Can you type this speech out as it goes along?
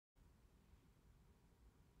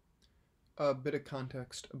A bit of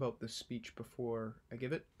context about this speech before I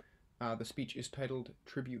give it. The speech is titled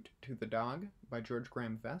Tribute to the Dog by George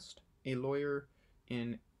Graham Vest, a lawyer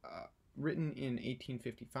written in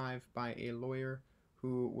 1855 by a lawyer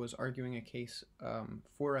who was arguing a case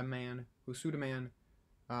for a man who sued a man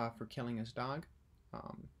for killing his dog.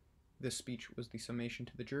 This speech was the summation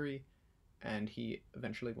to the jury, and he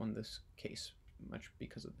eventually won this case, much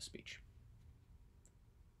because of the speech.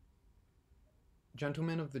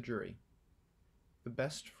 Gentlemen of the jury, the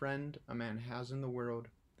best friend a man has in the world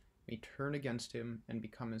may turn against him and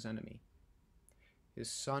become his enemy.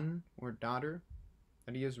 His son or daughter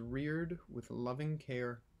that he has reared with loving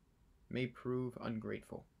care may prove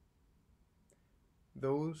ungrateful.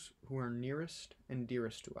 Those who are nearest and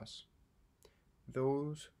dearest to us,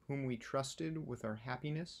 those whom we trusted with our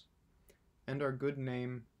happiness and our good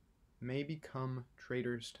name, may become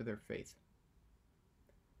traitors to their faith.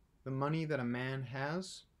 The money that a man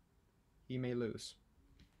has, he may lose.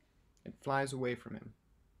 It flies away from him,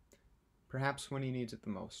 perhaps when he needs it the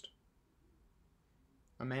most.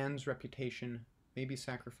 A man's reputation may be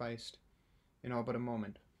sacrificed in all but a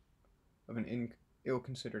moment of an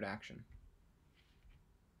ill-considered action.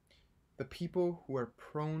 The people who are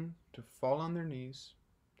prone to fall on their knees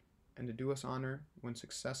and to do us honor when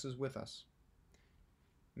success is with us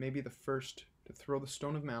may be the first to throw the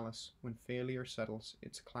stone of malice when failure settles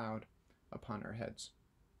its cloud upon our heads.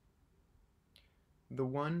 The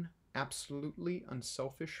one absolutely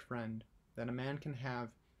unselfish friend that a man can have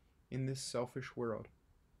in this selfish world,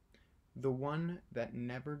 the one that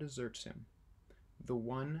never deserts him, the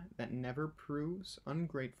one that never proves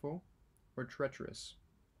ungrateful or treacherous,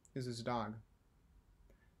 is his dog.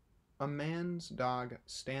 A man's dog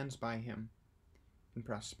stands by him in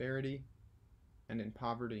prosperity and in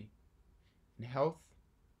poverty, in health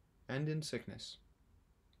and in sickness.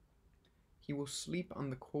 He will sleep on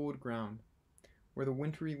the cold ground where the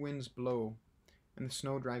wintry winds blow and the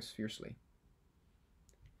snow drives fiercely,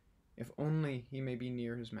 if only he may be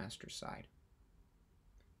near his master's side.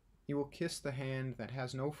 He will kiss the hand that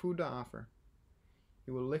has no food to offer.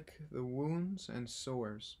 He will lick the wounds and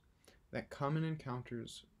sores that come in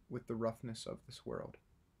encounters with the roughness of this world.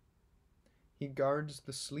 He guards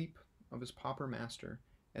the sleep of his pauper master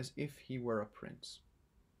as if he were a prince.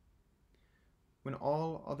 When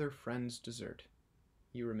all other friends desert,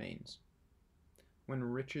 he remains. When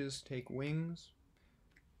riches take wings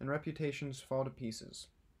and reputations fall to pieces,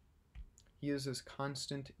 he is as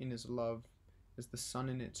constant in his love as the sun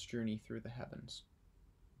in its journey through the heavens.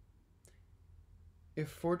 If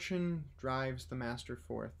fortune drives the master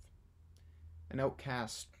forth, an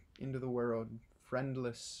outcast into the world,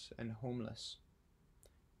 friendless and homeless,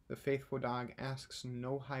 the faithful dog asks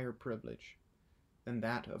no higher privilege than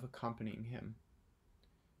that of accompanying him,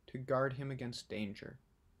 to guard him against danger,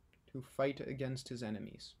 to fight against his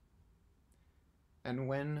enemies. And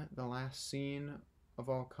when the last scene of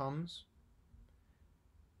all comes,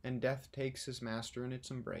 and death takes his master in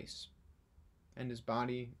its embrace, and his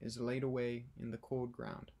body is laid away in the cold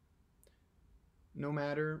ground, no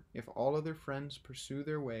matter if all other friends pursue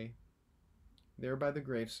their way, there by the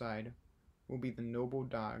graveside will be the noble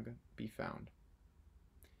dog be found,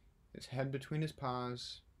 his head between his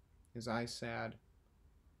paws, his eyes sad,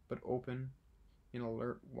 but open in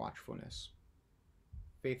alert watchfulness,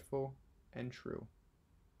 faithful and true,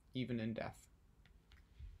 even in death.